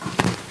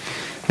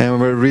And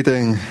we're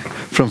reading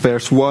from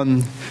verse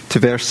 1 to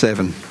verse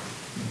 7.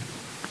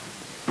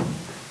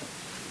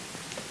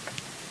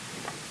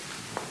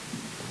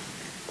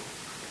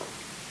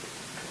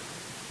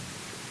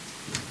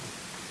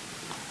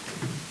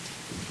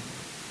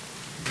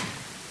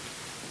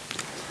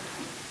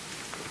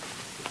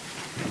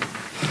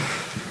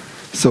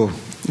 So,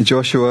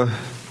 Joshua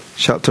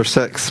chapter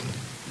 6,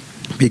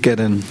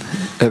 beginning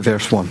at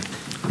verse 1.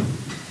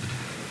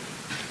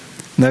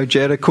 Now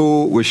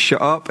Jericho was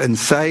shut up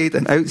inside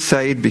and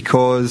outside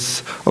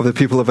because of the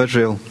people of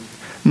Israel.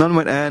 None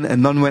went in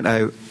and none went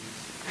out.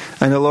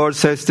 And the Lord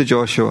says to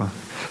Joshua,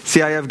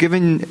 See, I have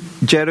given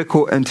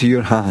Jericho into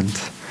your hand,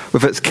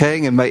 with its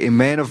king and mighty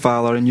men of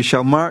valor, and you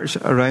shall march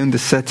around the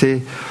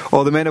city,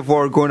 all the men of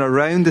war going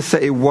around the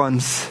city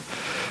once,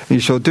 and you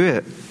shall do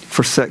it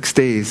for 6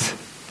 days.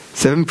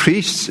 7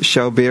 priests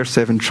shall bear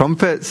 7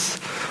 trumpets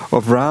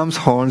of ram's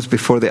horns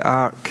before the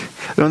ark.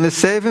 And on the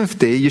 7th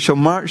day you shall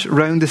march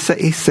round the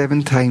city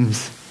 7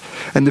 times.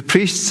 And the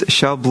priests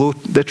shall blow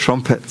the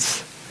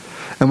trumpets.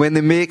 And when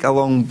they make a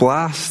long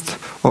blast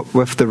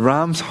with the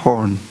ram's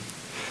horn,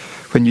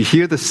 when you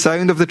hear the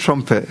sound of the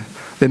trumpet,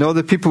 then all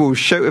the people will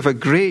shout with a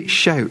great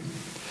shout,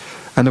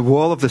 and the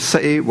wall of the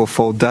city will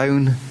fall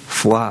down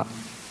flat.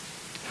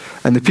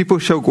 And the people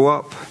shall go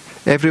up,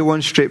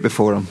 everyone straight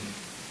before him.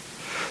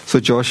 So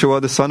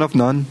Joshua the son of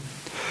Nun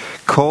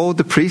called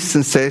the priests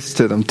and says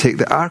to them, Take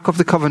the ark of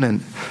the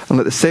covenant, and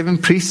let the 7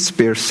 priests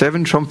bear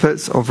 7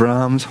 trumpets of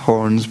ram's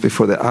horns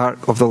before the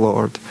ark of the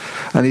Lord.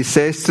 And he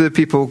says to the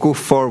people, Go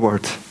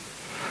forward,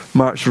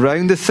 march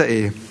round the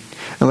city,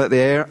 and let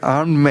the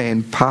armed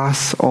men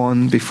pass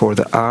on before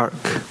the ark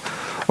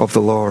of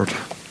the Lord.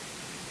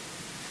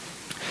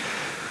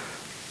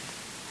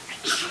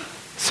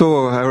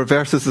 So our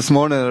verses this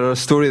morning are a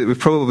story that we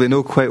probably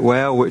know quite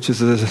well, which is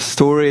the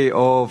story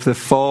of the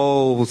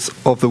falls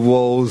of the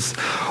walls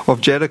of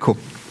Jericho.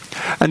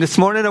 And this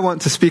morning I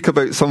want to speak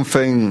about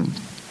something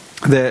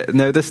that,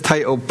 now this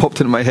title popped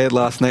into my head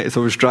last night as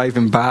I was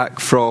driving back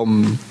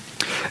from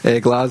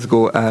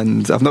Glasgow,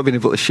 and I've not been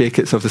able to shake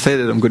it, so I've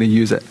decided I'm going to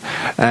use it.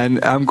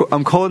 And I'm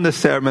calling this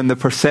sermon The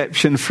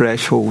Perception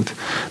Threshold.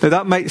 Now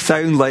that might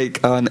sound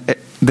like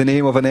the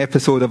name of an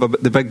episode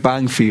of The Big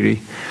Bang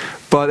Theory,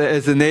 but it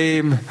is the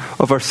name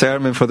of our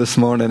sermon for this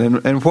morning.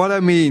 And what I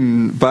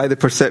mean by the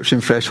perception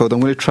threshold, I'm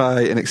going to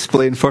try and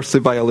explain firstly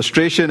by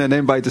illustration and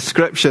then by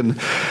description,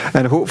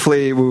 and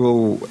hopefully we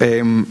will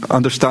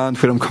understand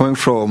where I'm coming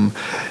from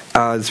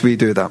as we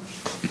do that.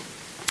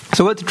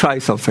 So I want to try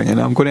something,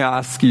 and I'm going to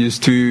ask you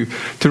to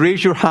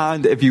raise your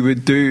hand if you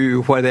would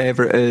do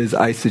whatever it is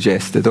I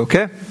suggested,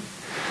 okay?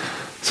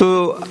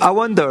 So I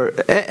wonder,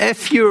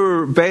 if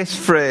your best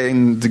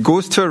friend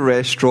goes to a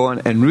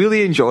restaurant and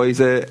really enjoys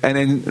it and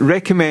then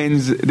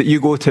recommends that you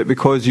go to it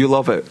because you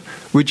love it,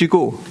 would you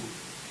go?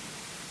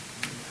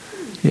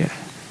 Yeah.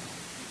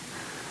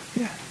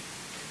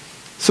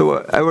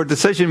 So our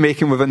decision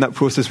making within that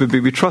process would be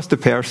we trust the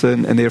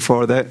person, and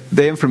therefore that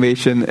the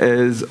information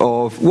is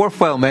of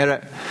worthwhile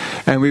merit,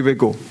 and we would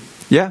go.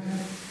 Yeah?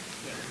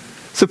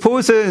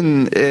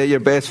 Supposing your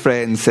best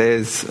friend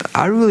says,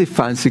 I really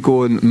fancy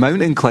going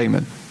mountain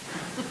climbing.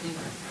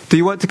 Do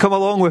you want to come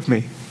along with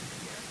me?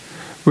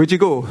 Would you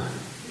go?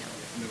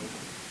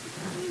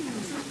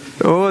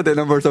 Oh, the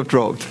numbers have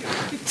dropped.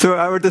 So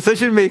our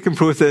decision-making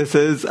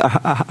processes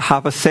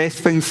have assessed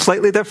things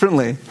slightly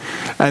differently.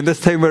 And this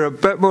time we're a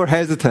bit more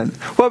hesitant.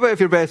 What about if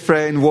your best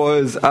friend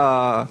was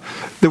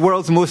the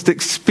world's most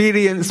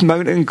experienced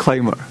mountain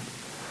climber?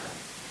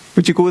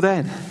 Would you go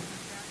then?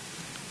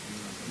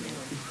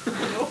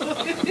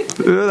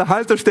 The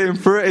hands are staying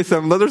pretty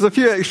similar. There's a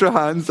few extra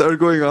hands that are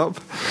going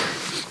up.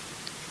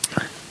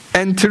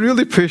 And to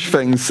really push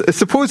things,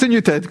 supposing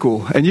you did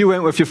go and you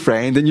went with your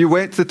friend and you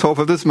went to the top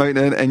of this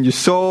mountain and you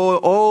saw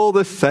all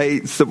the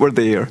sights that were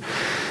there,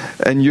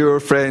 and your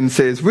friend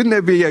says, wouldn't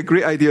it be a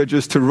great idea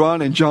just to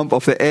run and jump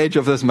off the edge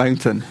of this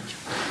mountain?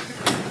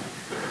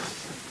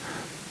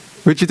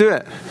 Would you do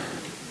it?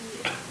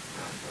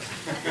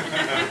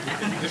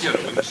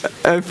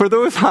 And for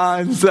those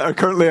hands that are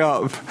currently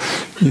up,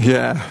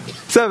 yeah,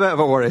 it's a bit of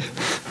a worry.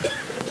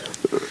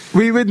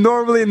 We would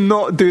normally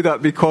not do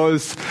that,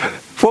 because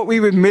what we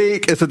would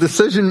make is a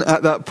decision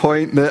at that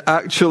point that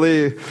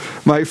actually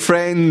my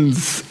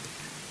friend's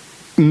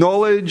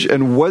knowledge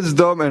and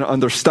wisdom and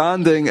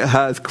understanding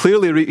has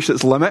clearly reached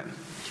its limit.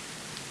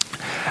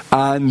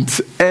 And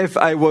if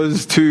I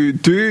was to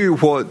do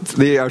what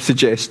they are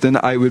suggesting,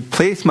 I would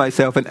place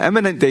myself in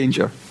imminent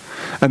danger.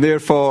 And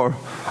therefore,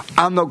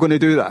 I'm not going to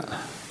do that.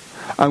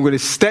 I'm going to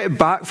step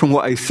back from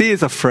what I see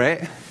as a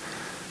threat.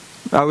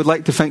 I would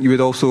like to think you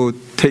would also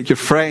take your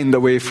friend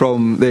away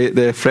from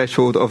the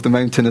threshold of the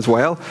mountain as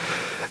well.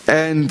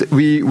 And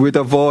we would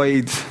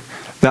avoid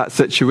that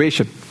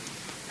situation.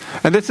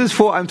 And this is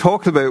what I'm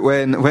talking about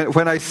when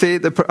I say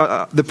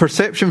the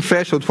perception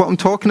threshold. What I'm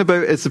talking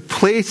about is the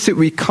place that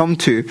we come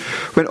to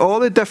when all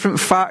the different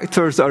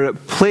factors are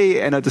at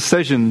play in a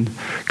decision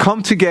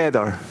come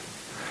together,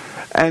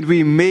 and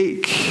we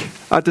make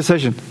a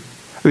decision.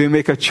 We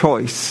make a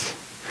choice.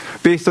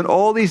 based on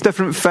all these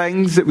different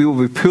things that we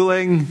will be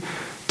pulling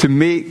to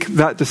make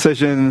that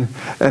decision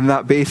and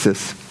that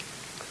basis.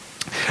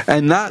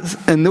 And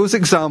in those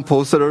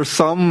examples, there are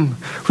some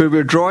where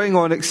we're drawing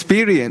on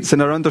experience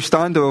and our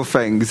understanding of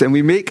things, and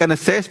we make an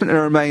assessment in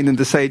our mind and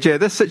decide, yeah,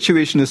 this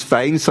situation is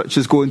fine, such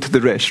as going to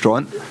the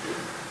restaurant.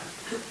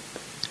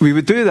 We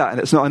would do that, and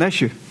it's not an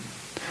issue.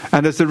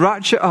 And as they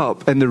ratchet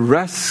up in the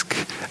risk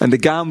and the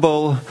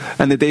gamble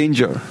and the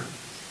danger,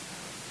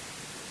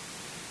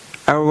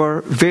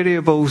 our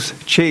variables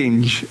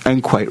change,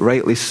 and quite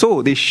rightly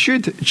so. They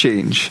should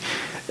change.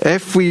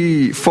 If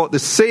we thought the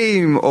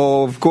same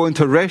of going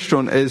to a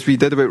restaurant as we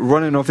did about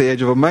running off the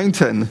edge of a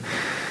mountain,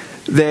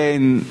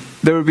 then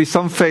there would be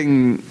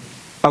something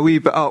a wee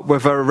bit up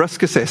with our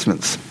risk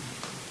assessments.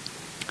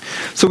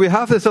 So we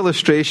have this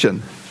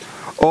illustration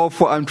of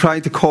what I'm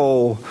trying to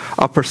call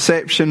a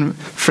perception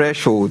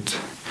threshold.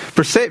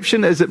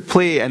 Perception is at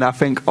play in, I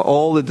think,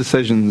 all the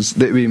decisions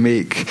that we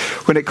make.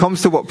 When it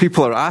comes to what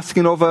people are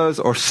asking of us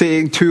or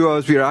saying to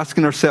us, we are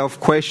asking ourselves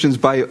questions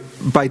by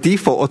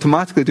default,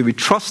 automatically. Do we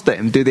trust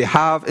them? Do they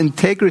have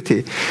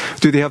integrity?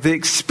 Do they have the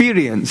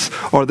experience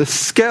or the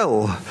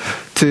skill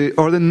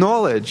or the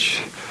knowledge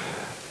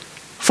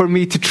for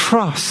me to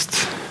trust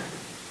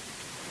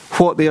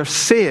what they are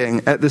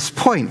saying at this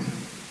point?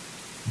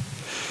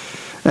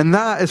 And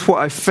that is what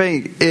I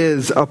think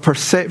is a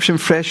perception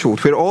threshold,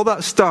 where all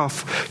that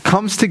stuff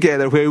comes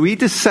together, where we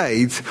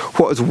decide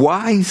what is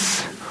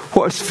wise,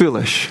 what is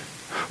foolish,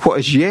 what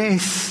is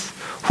yes,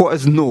 what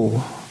is no,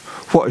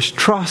 what is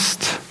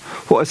trust,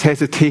 what is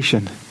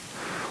hesitation,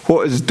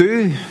 what is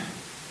do,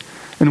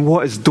 and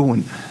what is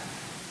don't.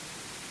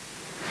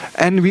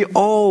 And we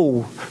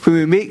all, when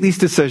we make these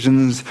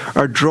decisions,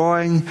 are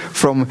drawing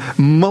from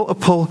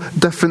multiple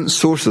different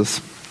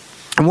sources.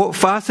 And what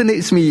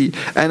fascinates me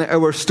in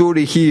our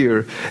story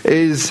here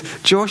is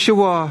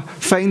Joshua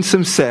finds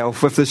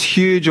himself with this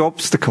huge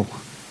obstacle.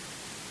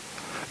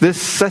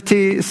 This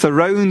city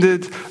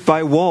surrounded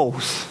by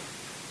walls.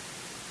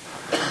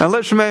 And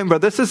let's remember,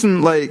 this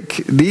isn't like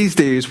these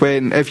days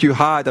when if you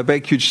had a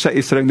big huge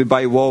city surrounded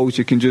by walls,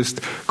 you can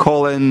just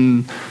call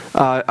in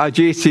a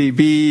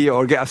JCB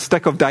or get a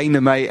stick of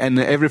dynamite and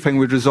everything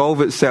would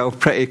resolve itself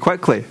pretty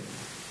quickly.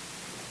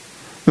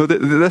 No,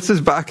 this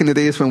is back in the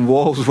days when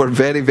walls were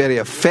very, very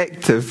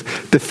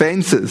effective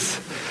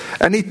defences.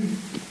 And he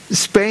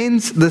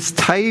spends this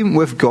time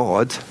with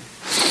God.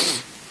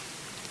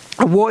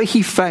 And what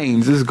he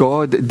finds is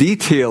God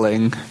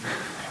detailing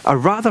a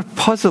rather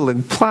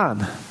puzzling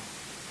plan.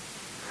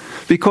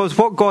 Because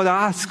what God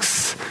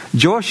asks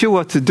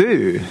Joshua to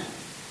do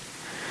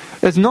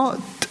is not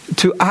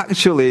to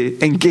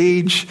actually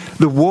engage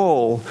the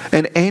wall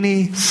in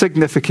any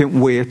significant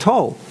way at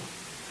all.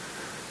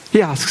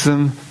 He asks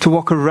him to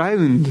walk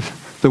around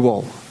the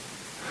wall.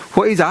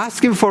 What he's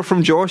asking for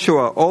from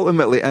Joshua,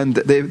 ultimately, and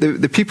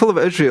the people of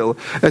Israel,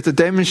 is a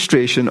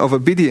demonstration of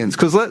obedience.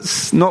 Because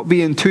let's not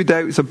be in two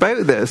doubts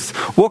about this.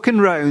 Walking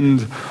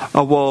around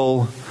a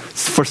wall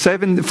for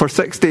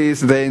 6 days,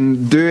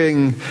 then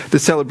doing the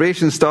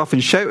celebration stuff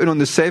and shouting on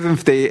the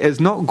seventh day is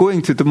not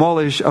going to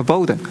demolish a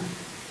building.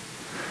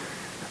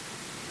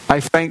 I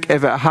think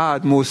if it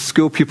had, most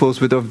school pupils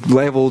would have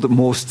levelled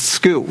most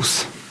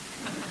schools.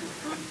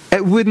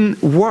 It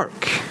wouldn't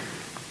work.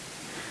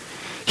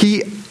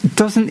 He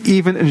doesn't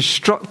even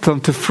instruct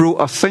them to throw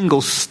a single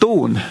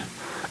stone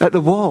at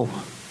the wall.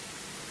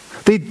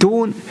 They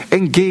don't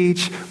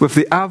engage with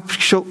the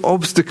actual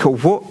obstacle.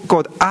 What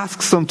God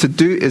asks them to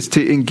do is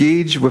to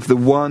engage with the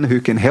one who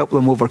can help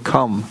them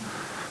overcome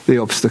the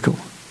obstacle.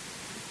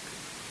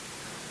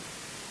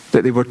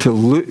 That they were to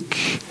look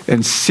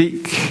and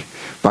seek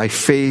by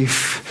faith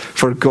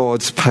for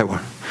God's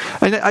power.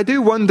 And I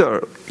do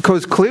wonder,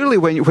 because clearly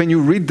when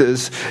you read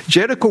this,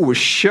 Jericho was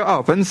shut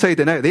up inside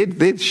and out.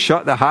 They'd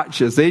shut the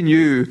hatches. They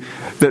knew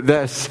that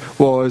this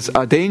was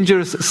a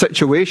dangerous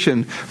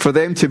situation for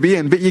them to be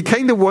in. But you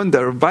kind of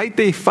wonder, by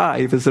day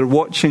 5, as they're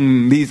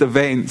watching these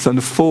events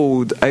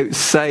unfold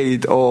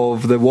outside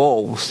of the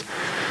walls,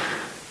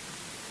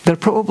 they're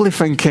probably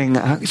thinking,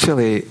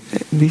 actually,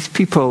 these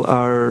people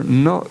are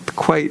not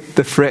quite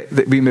the threat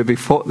that we maybe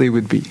thought they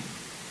would be.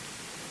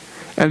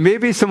 And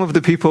maybe some of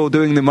the people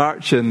doing the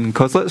marching,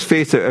 because let's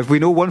face it, if we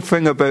know one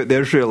thing about the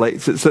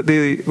Israelites, it's that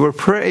they were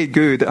pretty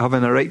good at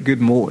having a right good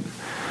moan.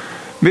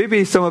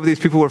 Maybe some of these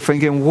people were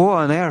thinking, what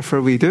on earth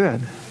are we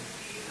doing?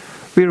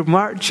 We're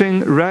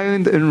marching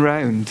round and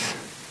round,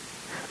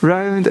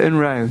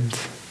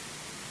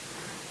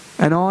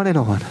 and on and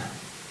on.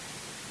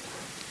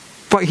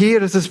 But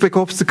here is this big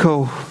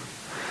obstacle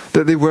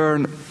that they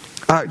weren't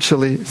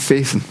actually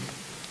facing.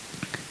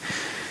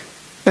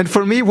 And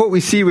for me, what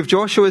we see with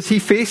Joshua is he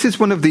faces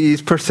one of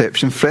these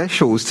perception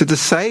thresholds to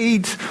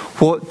decide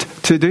what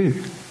to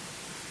do.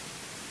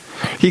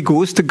 He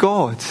goes to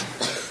God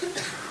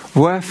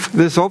with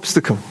this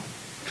obstacle.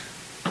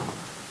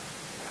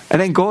 And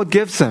then God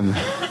gives him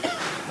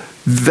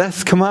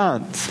this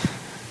command.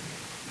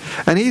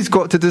 And he's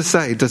got to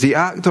decide, does he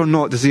act or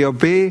not? Does he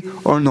obey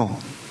or not?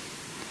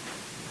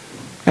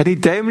 And he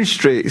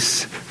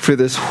demonstrates through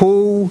this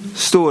whole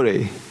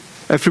story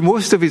and for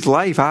most of his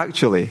life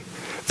actually,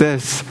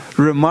 this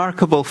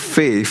remarkable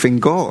faith in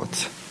God.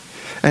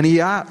 And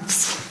he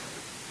acts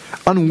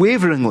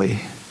unwaveringly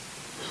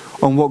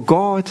on what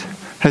God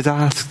has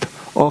asked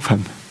of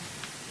him,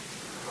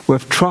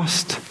 with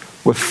trust,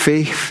 with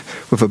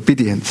faith, with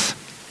obedience.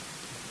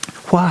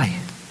 Why?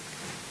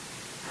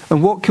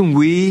 And what can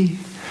we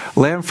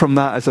learn from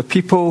that as a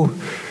people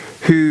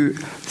who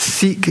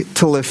seek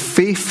to live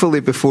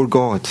faithfully before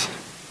God?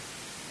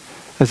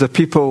 As a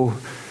people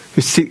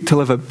who seek to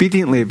live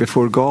obediently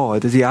before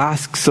God, as he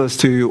asks us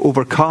to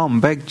overcome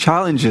big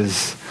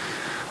challenges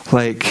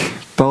like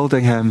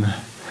building him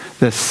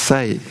this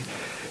site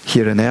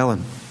here in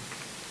Ellen.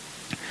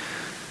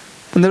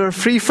 And there are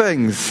three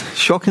things,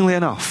 shockingly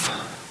enough,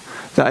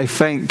 that I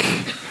think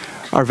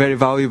are very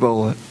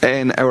valuable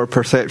in our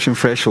perception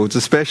thresholds,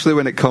 especially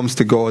when it comes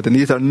to God. And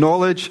these are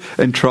knowledge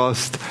and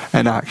trust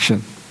and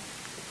action.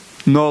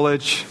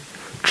 Knowledge,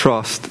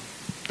 trust,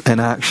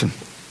 and action.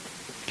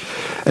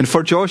 And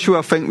for Joshua,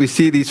 I think we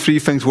see these three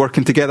things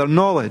working together.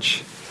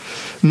 Knowledge,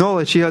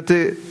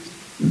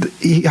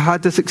 he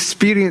had this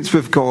experience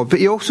with God, but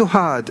he also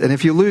had, and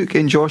if you look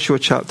in Joshua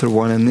chapter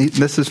 1, and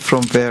this is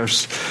from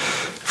verse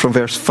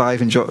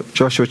 5 in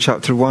Joshua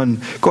chapter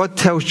 1, God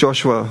tells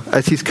Joshua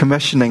as he's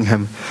commissioning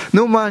him,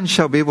 "No man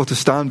shall be able to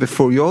stand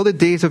before you all the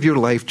days of your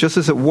life, just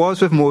as it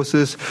was with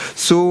Moses,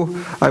 so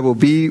I will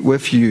be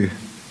with you.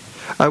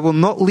 I will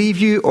not leave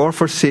you or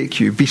forsake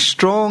you. Be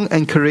strong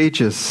and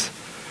courageous,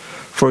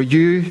 for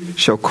you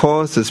shall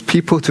cause this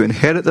people to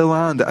inherit the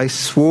land that I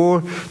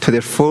swore to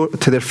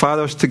their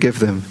fathers to give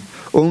them.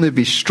 Only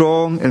be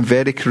strong and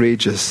very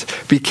courageous.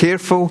 Be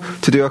careful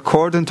to do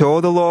according to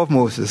all the law of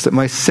Moses that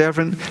my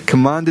servant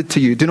commanded to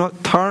you. Do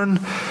not turn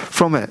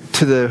from it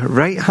to the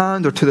right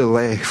hand or to the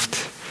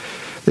left,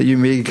 that you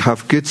may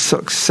have good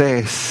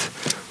success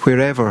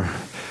wherever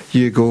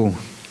you go."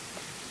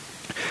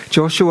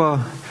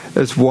 Joshua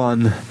is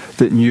one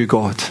that knew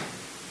God.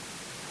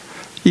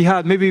 He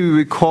had, maybe we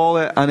would call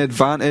it an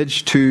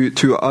advantage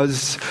to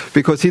us,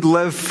 because he'd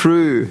lived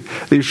through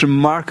these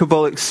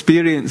remarkable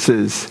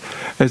experiences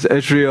as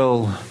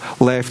Israel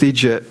left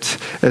Egypt,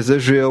 as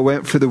Israel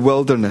went through the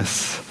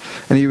wilderness.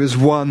 And he was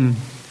one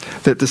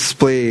that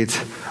displayed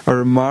a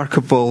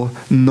remarkable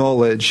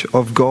knowledge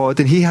of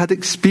God. And he had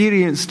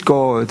experienced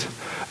God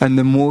in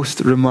the most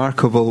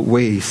remarkable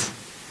ways.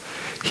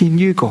 He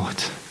knew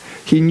God.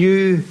 He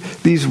knew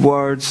these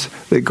words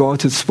that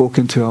God had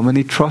spoken to him, and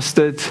he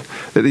trusted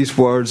that these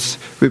words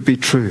would be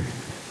true.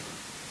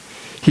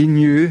 He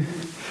knew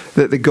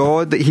that the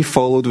God that he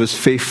followed was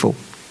faithful.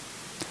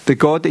 The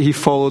God that he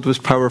followed was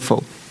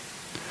powerful.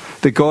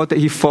 The God that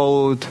he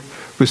followed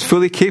was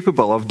fully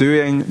capable of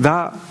doing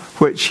that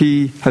which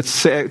he had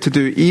set out to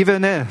do,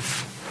 even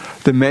if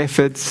the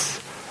methods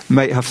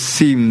might have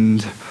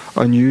seemed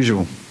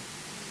unusual.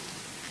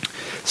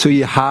 So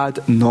he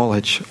had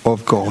knowledge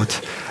of God,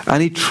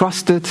 and he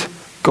trusted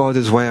God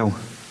as well.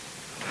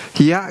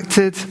 He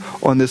acted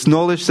on this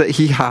knowledge that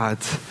he had,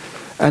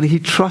 and he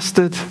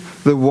trusted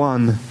the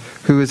one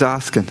who was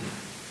asking.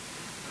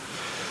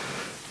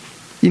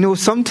 You know,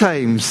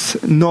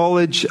 sometimes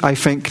knowledge, I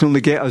think, can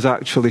only get us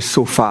actually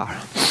so far.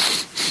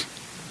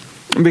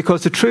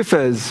 Because the truth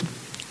is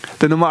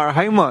that no matter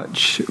how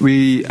much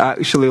we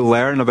actually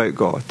learn about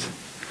God,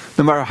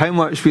 no matter how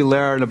much we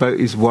learn about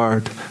his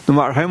word, no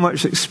matter how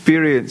much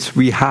experience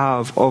we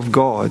have of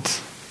God,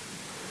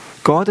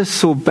 God is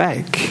so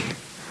big,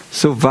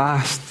 so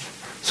vast,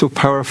 so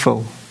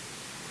powerful,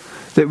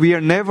 that we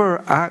are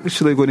never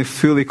actually going to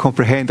fully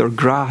comprehend or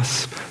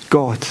grasp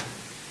God.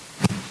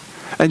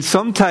 And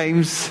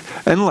sometimes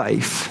in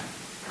life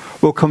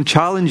will come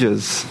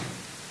challenges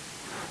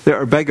that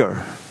are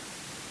bigger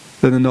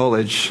than the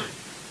knowledge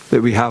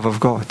that we have of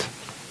God.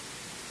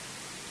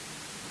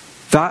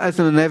 That is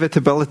an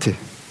inevitability.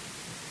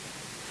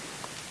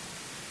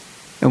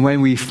 And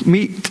when we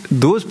meet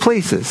those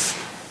places,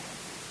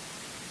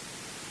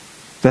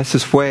 this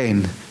is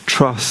when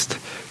trust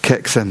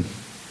kicks in.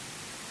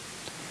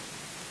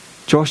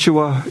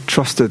 Joshua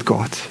trusted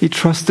God. He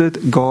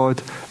trusted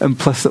God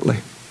implicitly.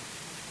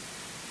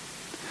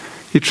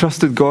 He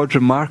trusted God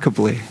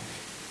remarkably.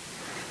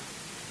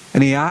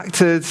 And he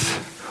acted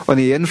on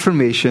the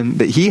information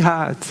that he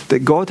had, that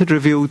God had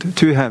revealed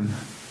to him,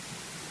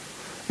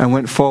 and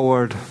went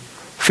forward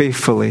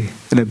faithfully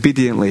and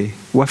obediently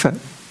with it.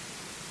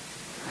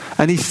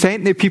 And he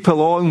sent the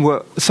people on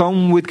what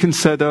some would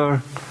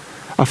consider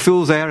a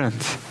fool's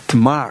errand, to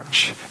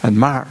march and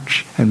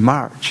march and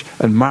march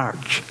and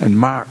march and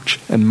march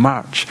and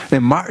march,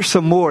 then march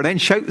some more, and then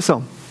shout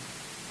some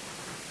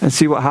and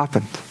see what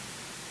happened.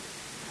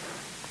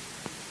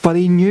 But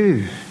he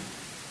knew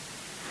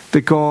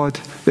the God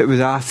that was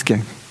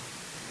asking,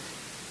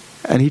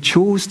 and he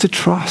chose to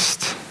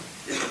trust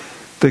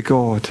the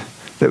God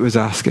that was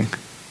asking.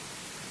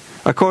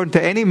 According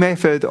to any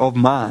method of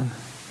man,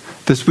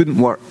 this wouldn't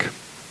work.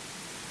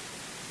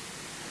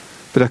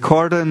 But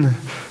according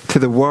to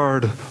the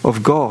word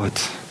of God,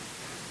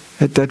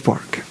 it did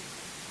work.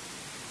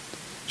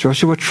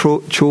 Joshua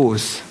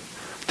chose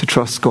to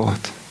trust God.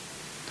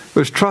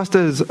 Whereas trust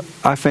is,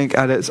 I think,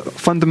 at its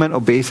fundamental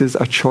basis,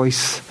 a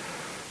choice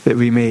that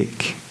we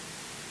make.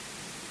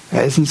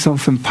 It isn't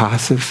something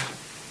passive.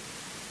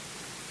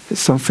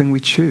 It's something we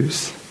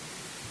choose.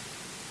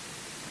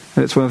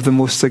 And it's one of the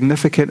most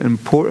significant and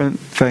important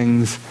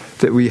things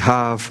that we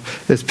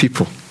have as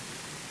people.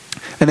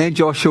 And then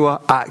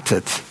Joshua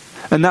acted.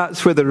 And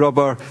that's where the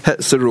rubber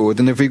hits the road.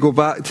 And if we go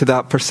back to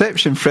that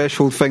perception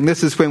threshold thing,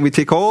 this is when we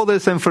take all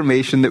this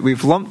information that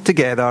we've lumped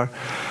together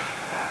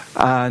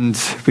and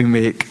we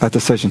make a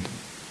decision.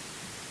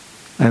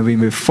 And we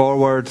move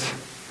forward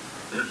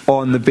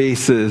on the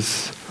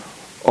basis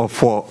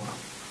of what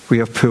we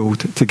have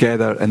pulled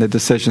together in the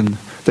decision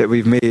that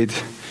we've made.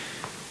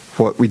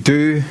 What we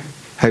do,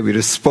 how we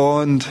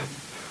respond,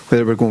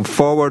 whether we're going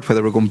forward,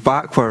 whether we're going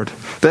backward.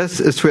 This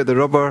is where the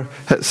rubber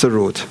hits the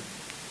road.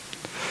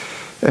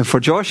 And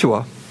for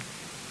Joshua,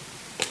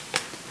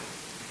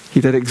 he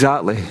did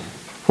exactly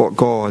what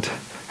God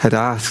had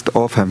asked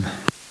of him.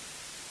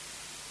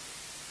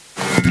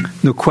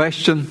 No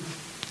question,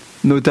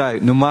 no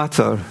doubt, no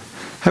matter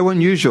how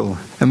unusual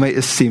it might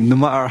have seemed, no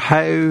matter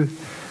how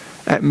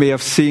it may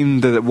have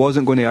seemed that it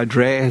wasn't going to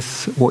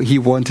address what he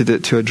wanted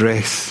it to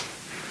address.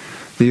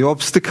 The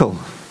obstacle,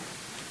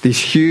 these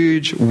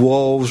huge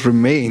walls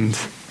remained.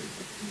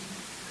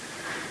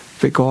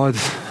 But God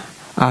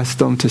asked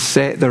them to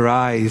set their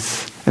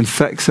eyes and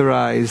fix their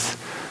eyes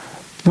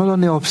not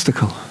on the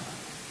obstacle,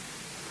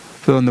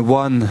 but on the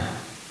one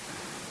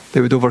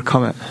that would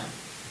overcome it.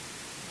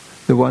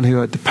 The one who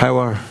had the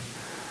power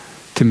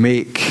to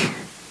make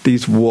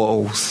these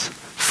walls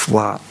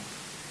flat.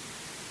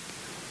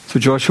 So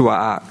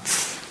Joshua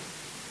acts.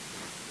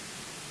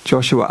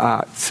 Joshua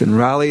acts and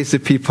rallies the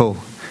people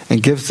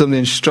and gives them the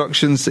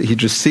instructions that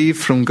he'd received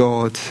from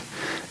God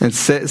and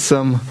sets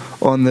them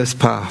on this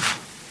path.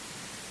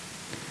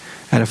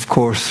 And of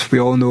course, we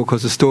all know,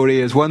 because the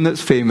story is one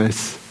that's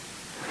famous,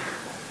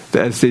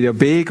 that as they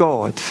obey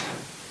God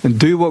and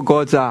do what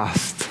God's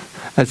asked,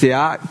 as they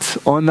act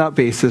on that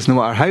basis, no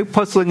matter how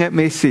puzzling it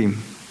may seem,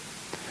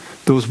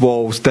 those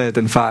walls did,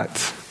 in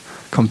fact,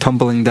 come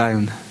tumbling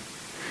down.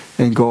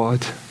 And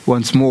God,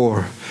 once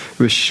more,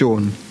 was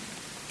shown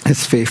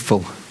as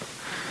faithful.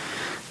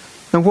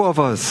 And what of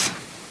us?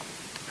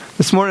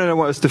 This morning I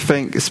want us to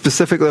think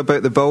specifically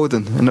about the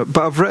building.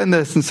 But I've written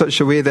this in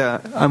such a way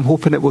that I'm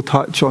hoping it will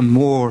touch on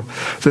more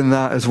than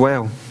that as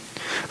well.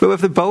 But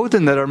with the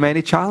building, there are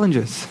many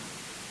challenges.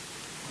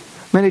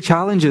 Many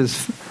challenges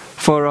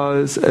for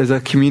us as a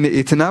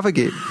community to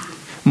navigate.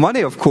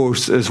 Money, of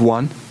course, is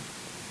one.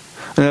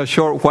 In a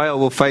short while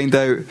we'll find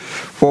out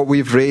what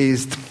we've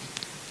raised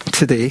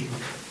today.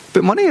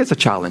 But money is a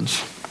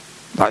challenge.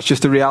 That's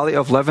just the reality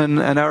of living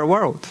in our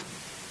world.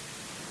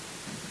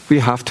 We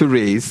have to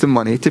raise the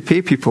money to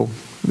pay people.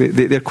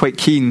 They're quite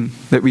keen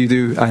that we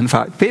do, in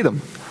fact, pay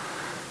them.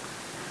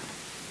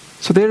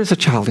 So there is a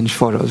challenge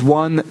for us,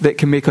 one that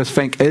can make us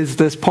think, is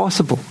this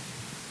possible?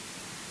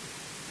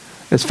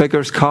 As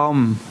figures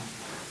come,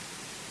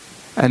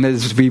 and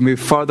as we move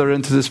further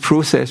into this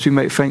process, we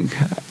might think,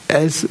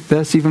 is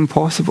this even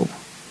possible?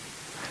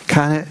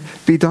 Can it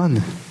be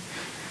done?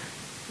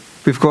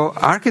 We've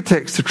got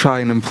architects to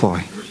try and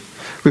employ.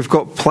 We've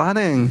got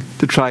planning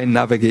to try and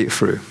navigate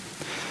through.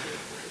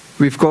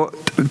 We've got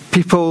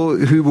people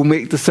who will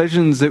make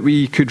decisions that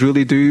we could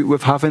really do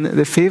with having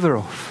the favour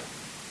of.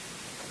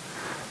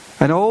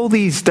 And all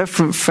these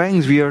different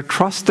things, we are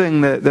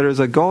trusting that there is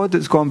a God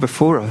that's gone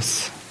before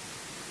us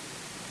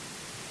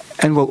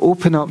and will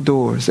open up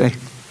doors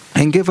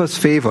and give us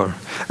favour.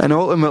 And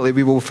ultimately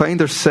we will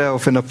find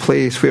ourselves in a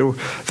place where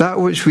that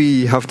which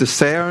we have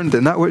discerned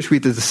and that which we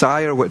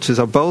desire, which is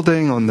a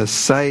building on this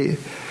site,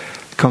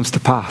 comes to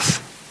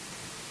pass.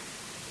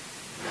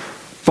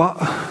 But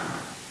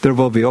there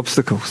will be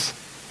obstacles.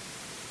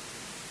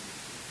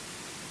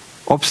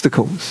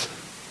 Obstacles,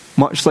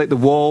 much like the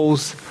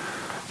walls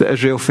that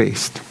Israel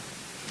faced.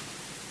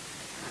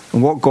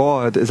 And what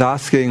God is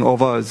asking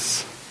of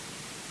us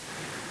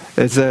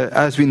is that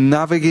as we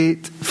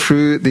navigate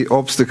through the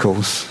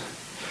obstacles,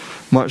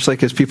 much like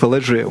his people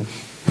Israel,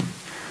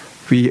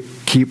 we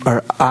keep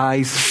our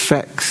eyes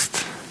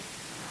fixed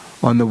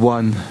on the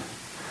one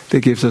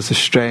that gives us the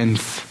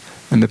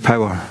strength and the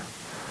power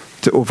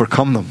to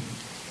overcome them.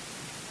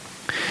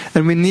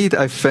 And we need,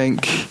 I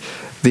think,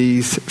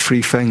 these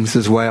three things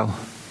as well.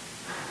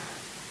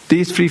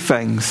 These three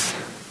things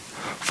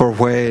for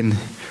when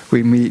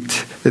we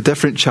meet the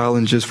different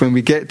challenges, when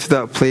we get to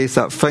that place,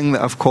 that thing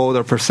that I've called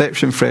our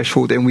perception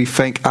threshold, and we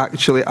think,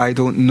 actually, I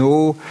don't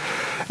know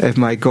if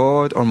my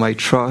God or my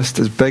trust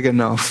is big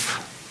enough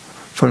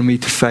for me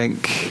to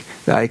think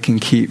that I can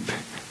keep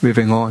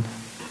moving on.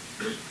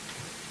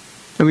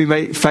 And we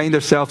might find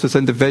ourselves as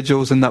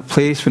individuals in that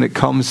place when it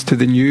comes to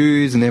the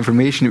news and the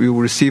information that we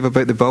will receive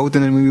about the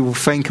building, and we will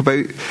think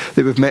about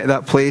that we've met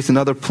that place and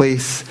other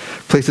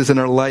places in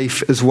our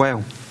life as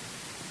well.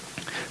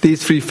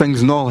 These three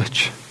things: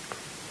 knowledge.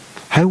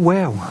 How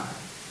well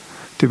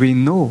do we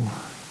know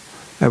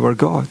our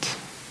God?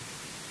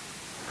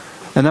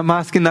 And I'm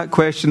asking that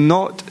question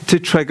not to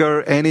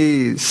trigger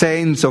any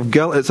sense of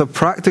guilt. It's a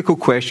practical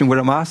question where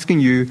I'm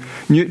asking you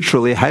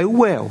neutrally, how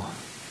well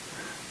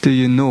do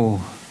you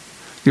know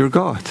your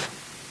God?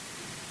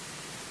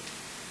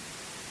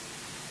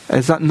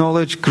 Is that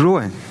knowledge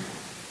growing?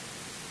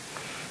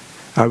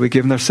 Are we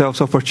giving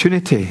ourselves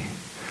opportunity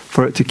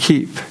for it to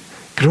keep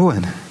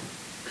growing?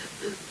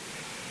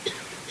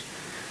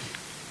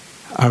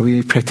 Are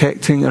we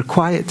protecting our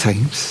quiet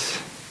times?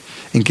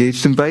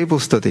 Engaged in Bible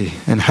study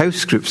and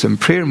house groups and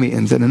prayer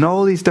meetings and in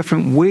all these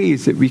different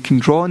ways that we can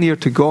draw near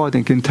to God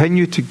and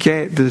continue to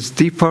get this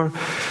deeper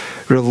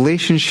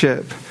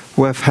relationship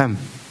with Him.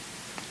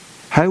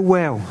 How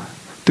well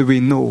do we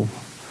know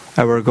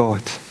our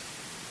God?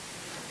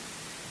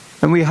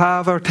 And we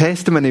have our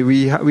testimony.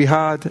 We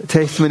had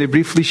testimony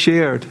briefly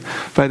shared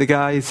by the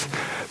guys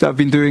that have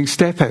been doing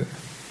Step Out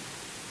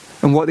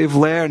and what they've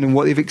learned and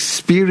what they've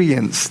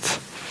experienced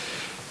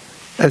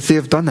as they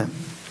have done it.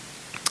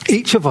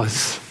 Each of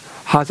us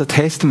has a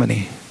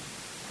testimony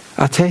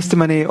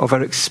of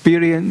our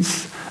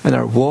experience and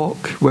our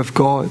walk with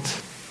God,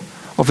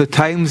 of the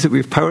times that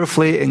we've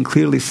powerfully and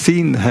clearly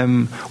seen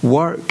Him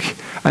work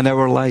in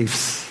our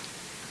lives.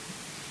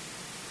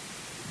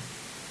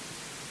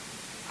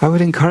 I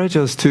would encourage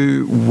us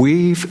to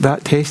weave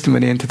that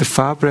testimony into the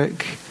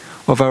fabric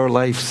of our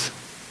lives.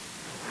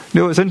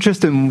 You know, it's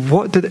interesting.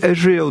 What did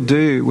Israel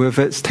do with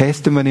its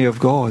testimony of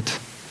God?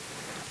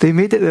 They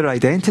made it their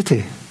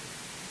identity.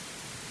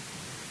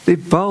 They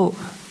built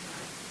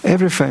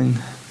everything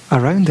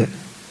around it,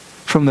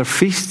 from their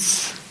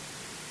feasts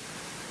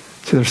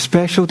to their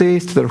special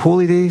days, to their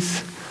holy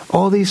days.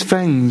 All these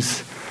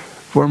things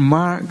were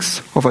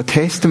marks of a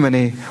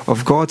testimony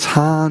of God's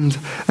hand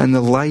in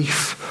the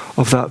life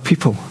of that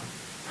people.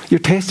 Your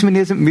testimony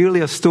isn't merely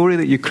a story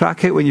that you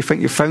crack out when you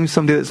think you found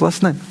somebody that's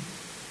listening.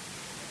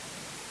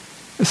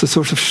 It's a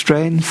source of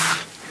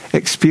strength,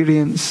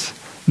 experience,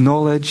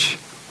 knowledge,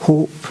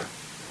 hope.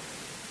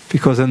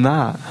 Because in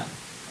that,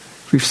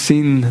 we've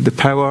seen the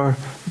power,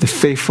 the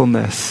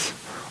faithfulness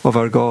of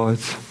our God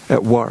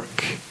at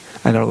work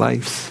in our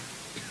lives.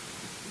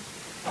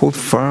 Hold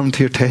firm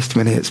to your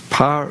testimony. It's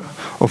part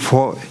of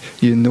what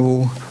you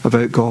know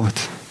about God.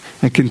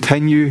 And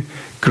continue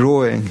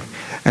growing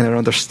in our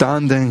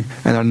understanding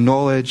and our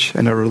knowledge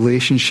and our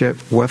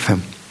relationship with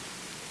Him.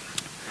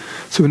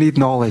 So we need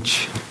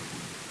knowledge.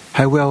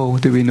 How well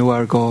do we know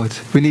our God?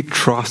 We need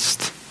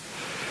trust.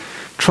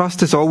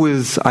 Trust is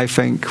always, I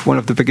think, one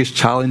of the biggest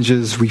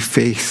challenges we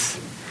face.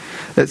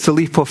 It's a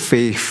leap of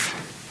faith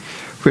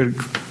where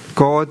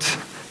God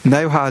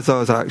now has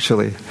us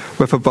actually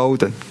with a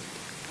building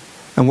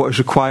and what is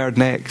required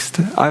next.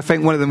 I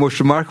think one of the most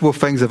remarkable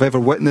things I've ever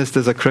witnessed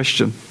as a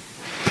Christian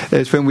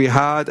is when we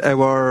had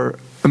our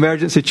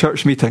emergency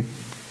church meeting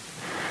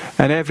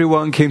and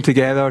everyone came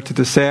together to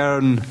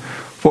discern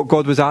what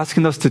God was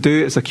asking us to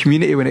do as a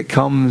community when it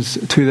comes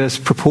to this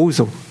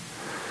proposal.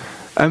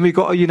 And we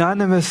got a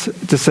unanimous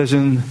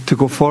decision to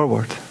go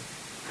forward.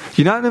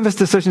 Unanimous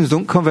decisions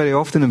don't come very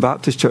often in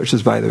Baptist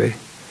churches, by the way.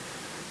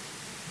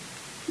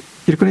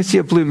 You're going to see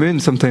a blue moon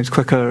sometimes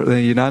quicker than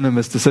a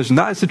unanimous decision.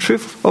 That is the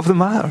truth of the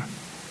matter.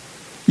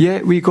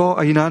 Yet we got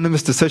a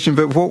unanimous decision,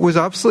 but what was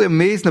absolutely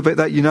amazing about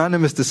that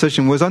unanimous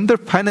decision was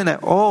underpinning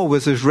it all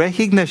was this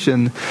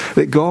recognition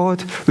that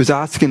God was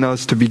asking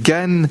us to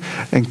begin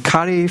and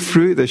carry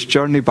through this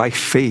journey by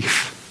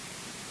faith.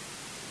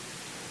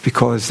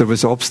 Because there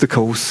was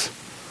obstacles.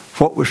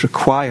 What was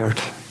required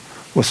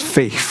was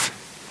faith.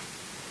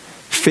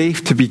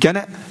 Faith to begin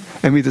it,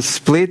 and we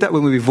displayed that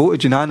when we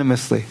voted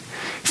unanimously.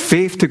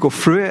 Faith to go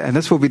through it, and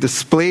this will be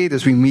displayed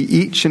as we meet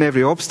each and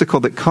every obstacle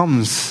that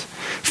comes.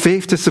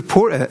 Faith to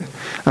support it,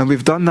 and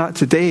we've done that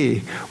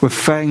today with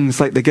things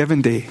like the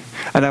Giving Day.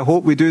 And I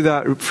hope we do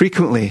that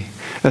frequently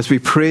as we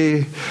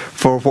pray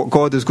for what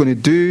God is going to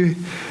do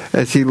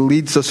as He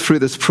leads us through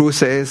this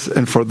process,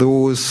 and for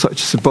those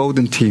such as the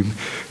building team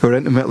who are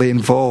intimately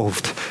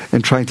involved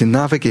in trying to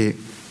navigate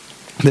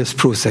this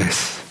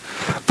process.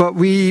 But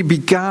we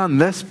began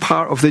this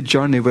part of the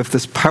journey with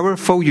this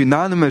powerful,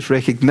 unanimous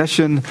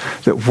recognition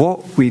that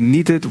what we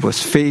needed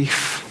was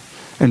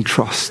faith and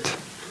trust.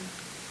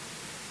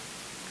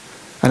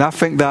 And I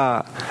think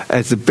that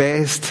is the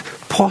best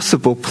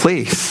possible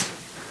place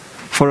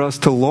for us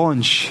to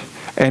launch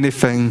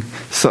anything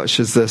such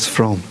as this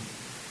from.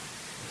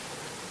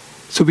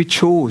 So we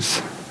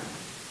chose,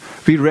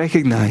 we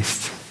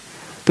recognized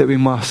that we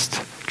must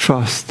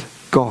trust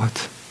God.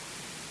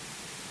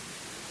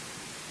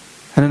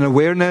 And an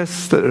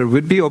awareness that there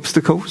would be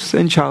obstacles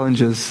and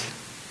challenges.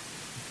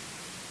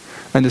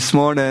 And this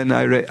morning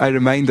I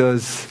remind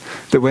us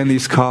that when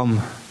these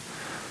come,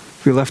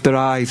 we lift our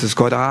eyes as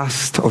God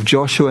asked of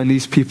Joshua and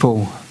these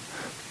people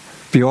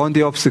beyond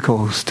the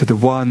obstacles to the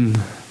one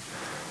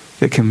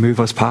that can move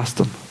us past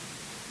them.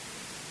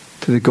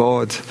 To the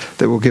God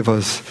that will give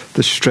us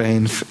the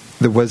strength,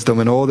 the wisdom,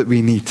 and all that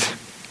we need.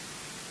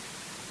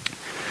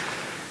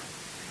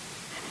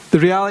 The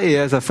reality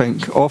is, I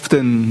think,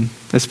 often,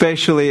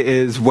 especially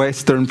as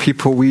Western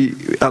people,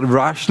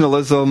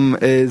 rationalism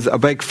is a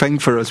big thing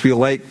for us. We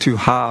like to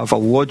have a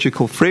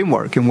logical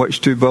framework in which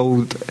to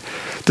build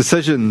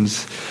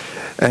decisions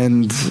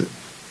and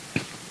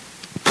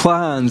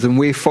plans and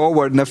way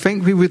forward. And I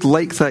think we would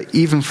like that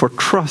even for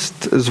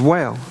trust as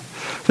well,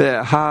 that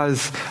it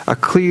has a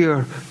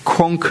clear,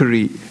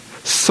 concrete,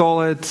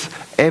 solid,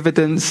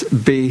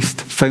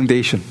 evidence-based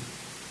foundation.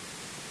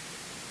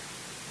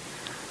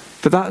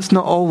 But that's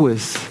not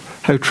always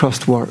how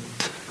trust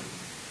worked,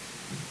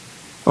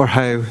 or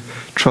how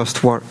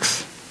trust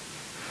works.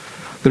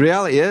 The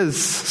reality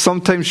is,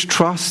 sometimes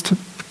trust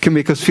can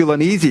make us feel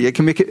uneasy. It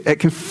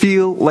can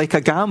feel like a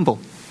gamble,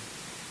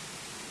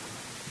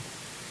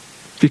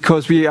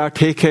 because we are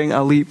taking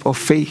a leap of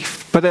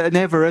faith. But it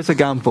never is a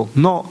gamble,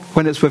 not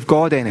when it's with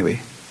God anyway,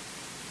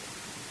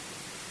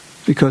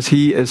 because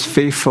He is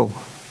faithful,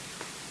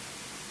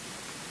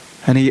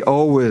 and He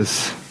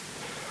always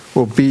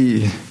will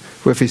be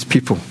with His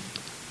people.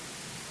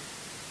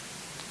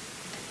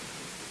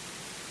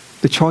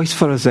 The choice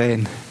for us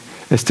then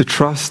is to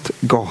trust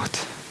God.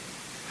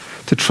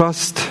 To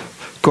trust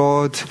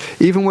God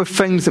even with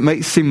things that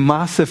might seem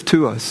massive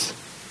to us.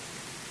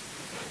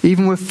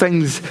 Even with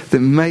things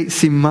that might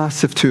seem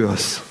massive to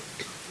us.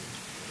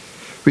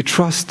 We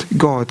trust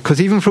God,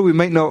 because even though we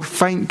might not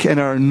think in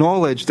our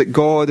knowledge that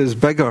God is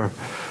bigger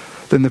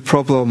than the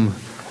problem,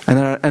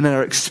 and in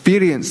our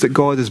experience that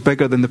God is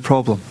bigger than the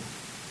problem,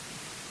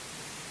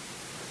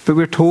 but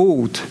we're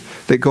told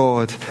that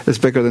God is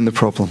bigger than the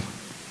problem.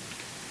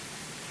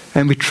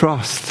 And we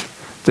trust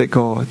that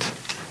God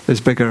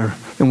is bigger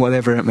than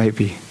whatever it might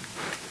be.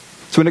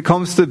 So when it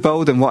comes to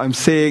building, what I'm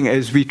saying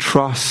is we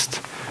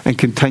trust and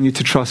continue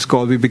to trust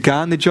God. We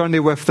began the journey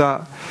with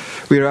that.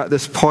 We are at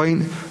this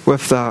point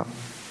with that.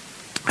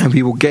 And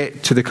we will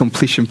get to the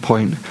completion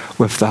point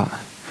with that.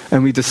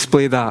 And we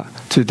display that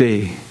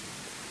today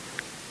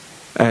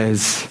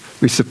as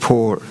we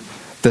support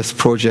this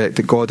project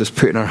that God has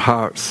put in our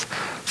hearts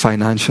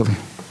financially.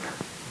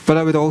 But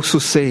I would also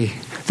say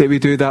that we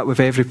do that with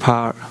every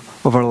part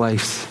of our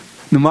lives.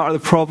 No matter the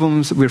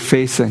problems we're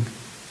facing,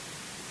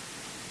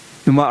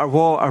 no matter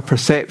what our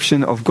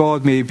perception of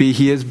God may be,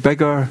 He is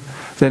bigger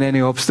than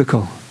any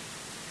obstacle.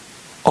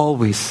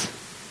 Always.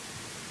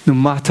 No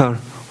matter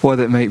what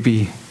it might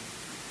be.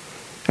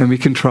 And we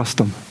can trust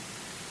Him.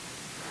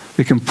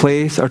 We can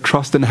place our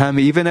trust in Him,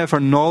 even if our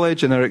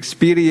knowledge and our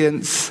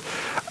experience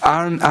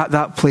aren't at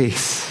that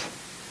place.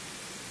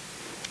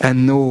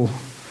 And know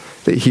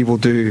that He will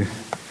do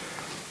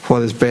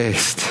what is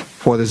best,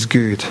 what is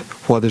good,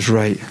 what is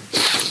right.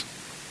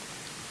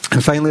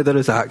 And finally, there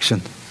is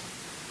action.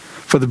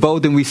 For the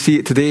building, we see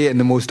it today in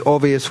the most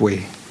obvious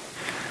way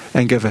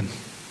and given.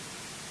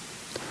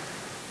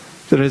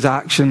 There is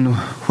action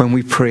when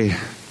we pray.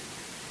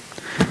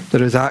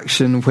 There is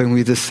action when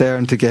we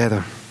discern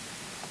together.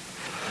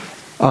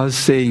 Us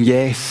saying,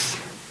 yes,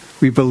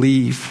 we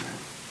believe,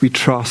 we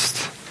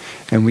trust,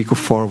 and we go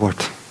forward.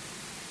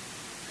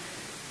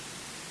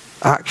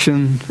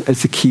 Action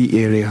is the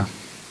key area.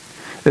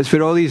 It's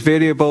where all these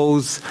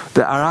variables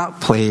that are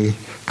at play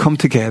come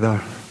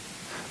together.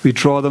 We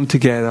draw them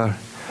together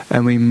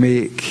and we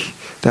make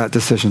that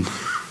decision.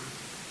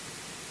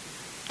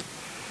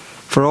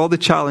 For all the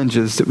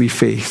challenges that we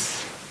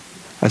face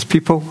as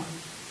people,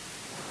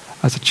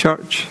 as a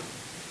church,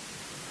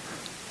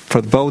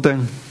 for the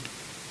building,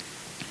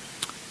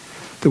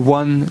 the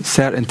one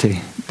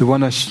certainty, the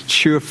one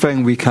sure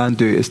thing we can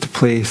do is to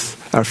place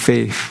our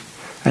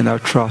faith and our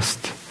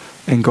trust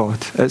in God.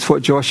 It's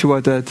what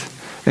Joshua did,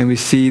 and we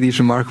see these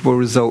remarkable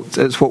results.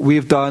 It's what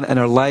we've done in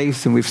our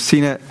lives, and we've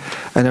seen it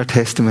in our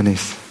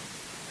testimonies.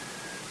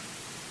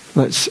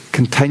 Let's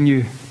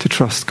continue to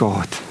trust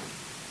God.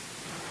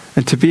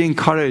 And to be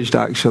encouraged,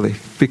 actually,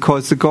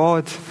 because the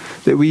God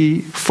that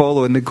we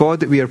follow and the God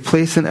that we are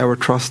placing our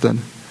trust in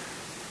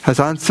has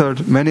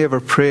answered many of our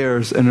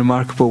prayers in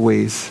remarkable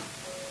ways.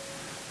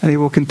 And He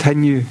will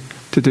continue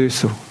to do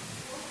so.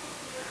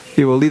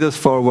 He will lead us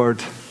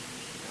forward,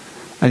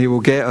 and He will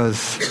get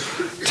us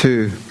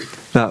to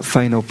that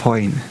final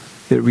point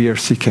that we are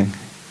seeking.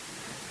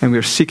 And we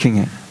are seeking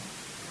it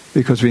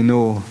because we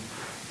know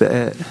that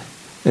it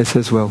is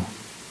His will.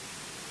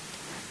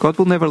 God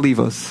will never leave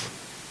us.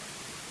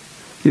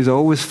 He is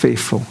always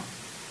faithful.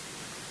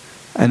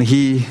 And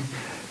He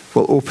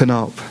will open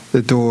up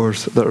the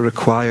doors that are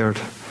required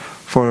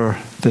for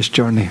this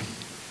journey.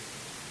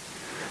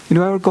 You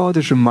know, our God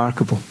is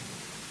remarkable.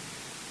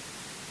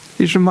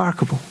 He's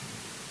remarkable.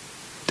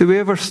 Do we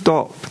ever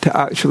stop to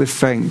actually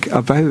think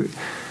about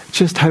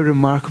just how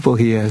remarkable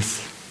He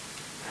is?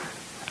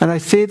 And I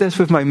say this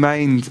with my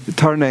mind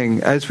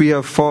turning as we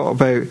have thought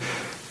about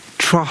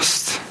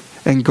trust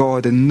in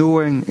God and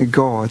knowing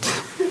God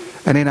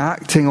and in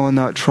acting on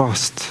that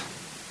trust.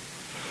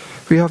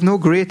 We have no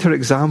greater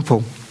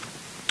example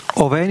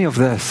of any of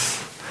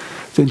this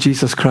than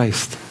Jesus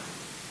Christ,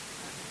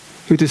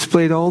 who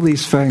displayed all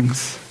these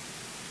things,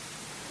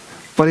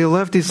 But he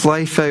lived his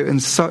life out in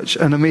such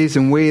an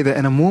amazing way that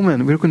in a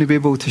moment we're going to be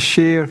able to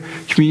share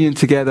communion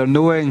together,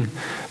 knowing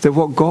that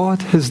what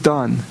God has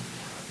done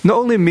not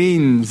only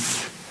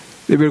means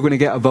that we're going to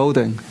get a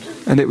building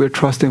and that we're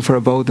trusting for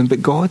a building,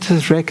 but God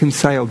has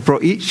reconciled,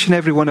 brought each and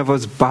every one of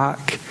us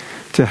back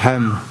to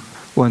him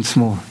once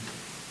more.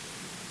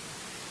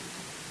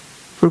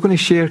 We're going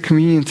to share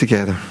communion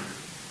together.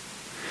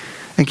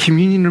 And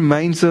communion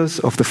reminds us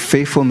of the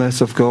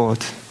faithfulness of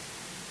God.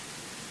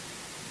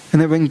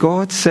 And that when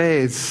God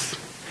says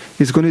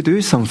he's going to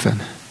do something,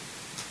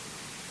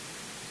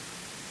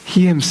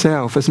 he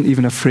himself isn't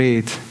even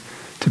afraid